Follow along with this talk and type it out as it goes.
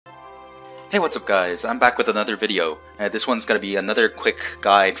Hey, what's up guys? I'm back with another video. This one's going to be another quick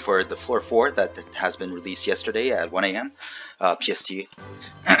guide for the floor 4 that has been released yesterday at 1 AM PST.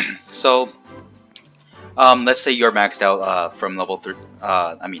 So, let's say you're maxed out from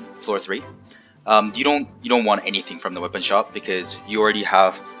floor 3. You don't want anything from the weapon shop because you already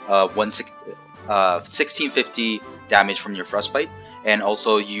have 1650 damage from your frostbite, and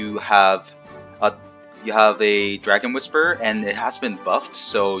also you have a Dragon Whisper, and it has been buffed,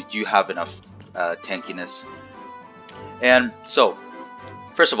 so you have enough tankiness. And so,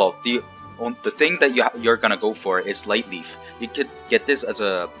 first of all, the thing that you're gonna go for is Light Leaf. You could get this as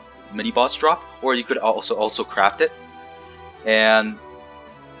a mini boss drop, or you could also craft it, and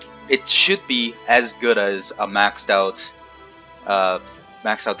it should be as good as a maxed out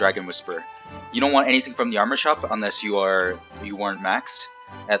Dragon Whisper. You don't want anything from the armor shop unless you weren't maxed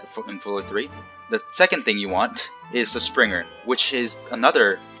in floor 3. The second thing you want is the Springer, which is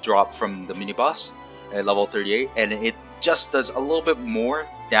another drop from the mini boss at level 38, and it just does a little bit more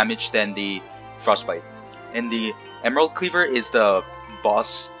damage than the Frostbite. And the Emerald Cleaver is the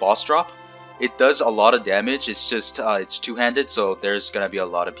boss drop. It does a lot of damage. It's just it's two-handed, so there's gonna be a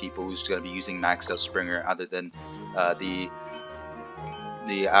lot of people who's gonna be using maxed out Springer other than the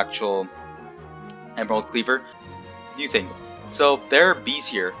actual Emerald Cleaver. New thing. So there are bees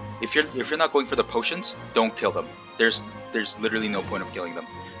here. If you're not going for the potions, don't kill them. There's literally no point of killing them.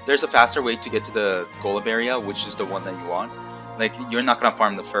 There's a faster way to get to the golem area, which is the one that you want. Like, you're not gonna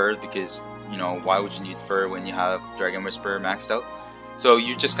farm the fur because, you know, why would you need fur when you have Dragon Whisper maxed out? So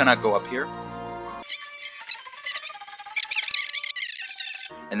you're just gonna go up here.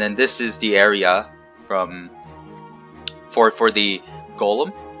 And then this is the area for the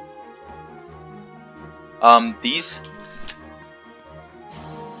golem.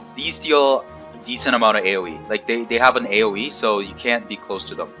 These deal a decent amount of AoE. Like, they have an AoE, so you can't be close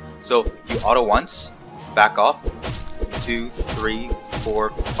to them. So you auto once, back off, 2, 3,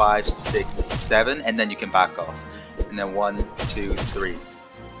 4, 5, 6, 7, and then you can back off. And then 1, 2, 3.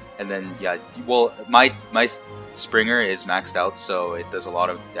 And then, yeah, well, my Springer is maxed out, so it does a lot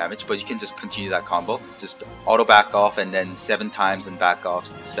of damage, but you can just continue that combo. Just auto back off and then 7 times and back off,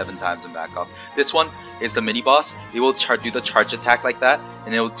 7 times and back off. This one is the mini boss. It will do the charge attack like that,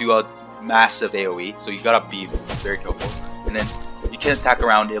 and it will do a massive AoE, so you gotta be very careful. And then you can attack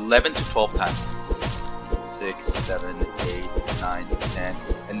around 11 to 12 times. 6, 7, 8, 9, 10.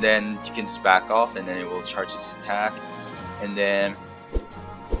 And then you can just back off, and then it will charge its attack. And then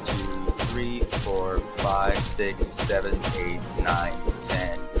 2, 3, 4, 5, 6, 7, 8, 9,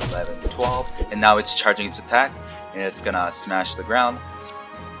 10, 11, 12. And now it's charging its attack, and it's gonna smash the ground.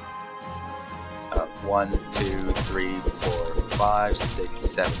 1, 2, 3, 4, 5, 6,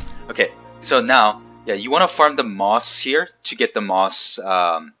 7. Okay, so now, yeah, you want to farm the moss here to get the moss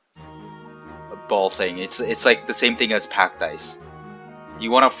ball thing. It's like the same thing as pack dice.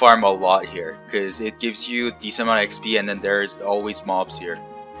 You want to farm a lot here because it gives you a decent amount of XP, and then there's always mobs here.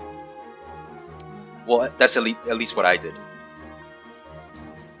 Well, that's at least what I did.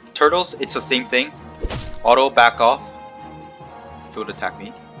 Turtles, it's the same thing. Auto back off. If it would attack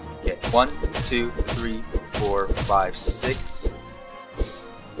me. Okay, 1, 2, 3, 4, 5, 6.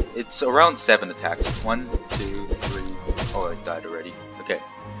 It's around 7 attacks. 1, 2, 3. Oh, it died already. Okay.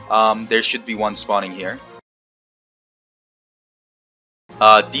 There should be one spawning here.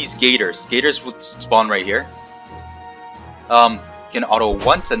 These gators. Gators would spawn right here. You can auto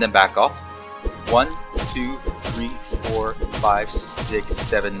once and then back off. 1, 2, 3, 4, 5, 6,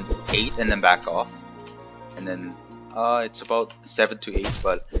 7, 8, and then back off. And then it's about 7 to 8,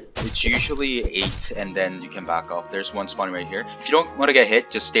 but it's usually 8, and then you can back off. There's one spawning right here. If you don't want to get hit,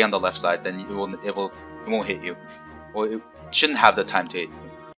 just stay on the left side. Then it won't hit you. Well, it shouldn't have the time to hit you.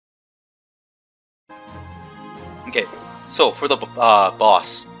 Okay, so for the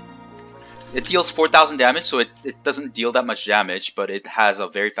boss, it deals 4,000 damage, so it doesn't deal that much damage, but it has a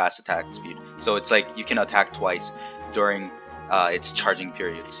very fast attack speed. So it's like you can attack twice during its charging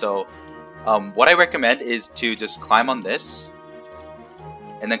period. So what I recommend is to just climb on this,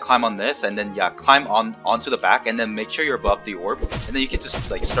 and then climb on this, and then, yeah, climb onto the back, and then make sure you're above the orb, and then you can just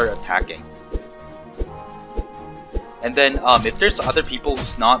like start attacking. And then if there's other people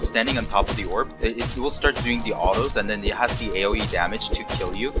who's not standing on top of the orb, it will start doing the autos, and then it has the AoE damage to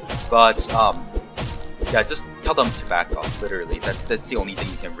kill you. But yeah, just tell them to back off. Literally, that's the only thing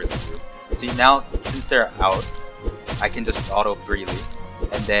you can really do. See, now since they're out, I can just auto freely,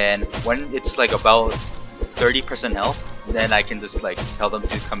 and then when it's like about 30% health, then I can just like tell them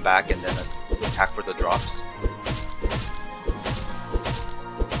to come back and then attack for the drops.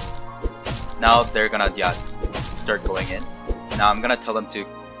 Now they're gonna, yeah, start going in. Now I'm gonna tell them to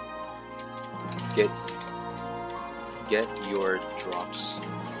Get your drops.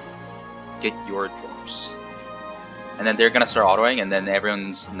 Get your drops. And then they're gonna start autoing, and then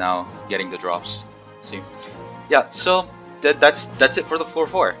everyone's now getting the drops. See? Yeah, so that's it for the floor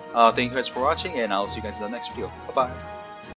 4. Thank you guys for watching, and I'll see you guys in the next video. Bye bye.